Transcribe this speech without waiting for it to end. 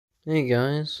Hey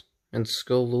guys, it's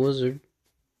Skull the Wizard.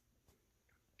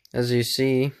 As you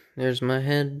see, there's my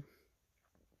head.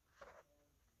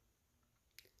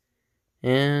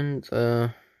 And,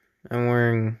 I'm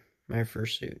wearing my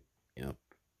fursuit. Yep.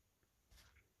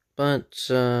 But,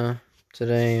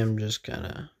 today I'm just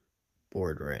kinda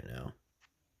bored right now.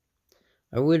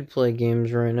 I would play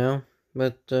games right now,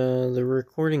 but, the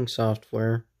recording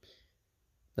software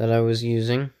that I was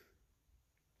using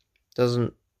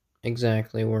doesn't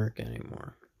exactly work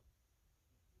anymore.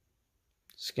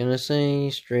 Just gonna say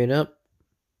straight up,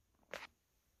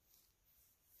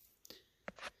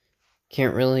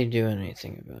 can't really do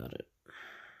anything about it.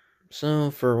 So,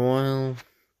 for a while,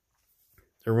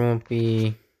 there won't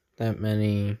be that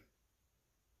many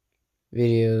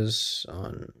videos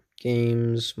on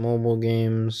games, mobile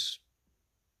games,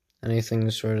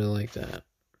 anything sort of like that.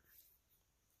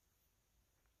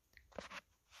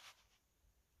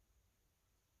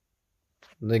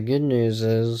 The good news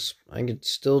is, I could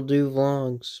still do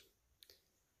vlogs.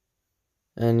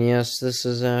 And yes, this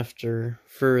is after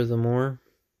Furthermore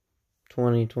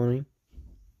 2020.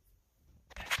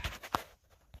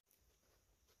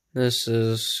 This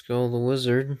is Skull the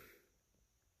Wizard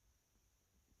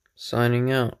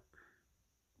signing out.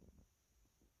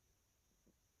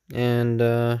 And,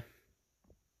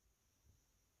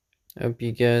 hope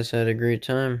you guys had a great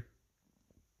time.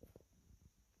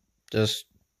 This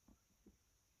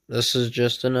is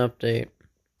just an update.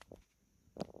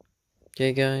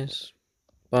 Okay, guys.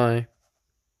 Bye.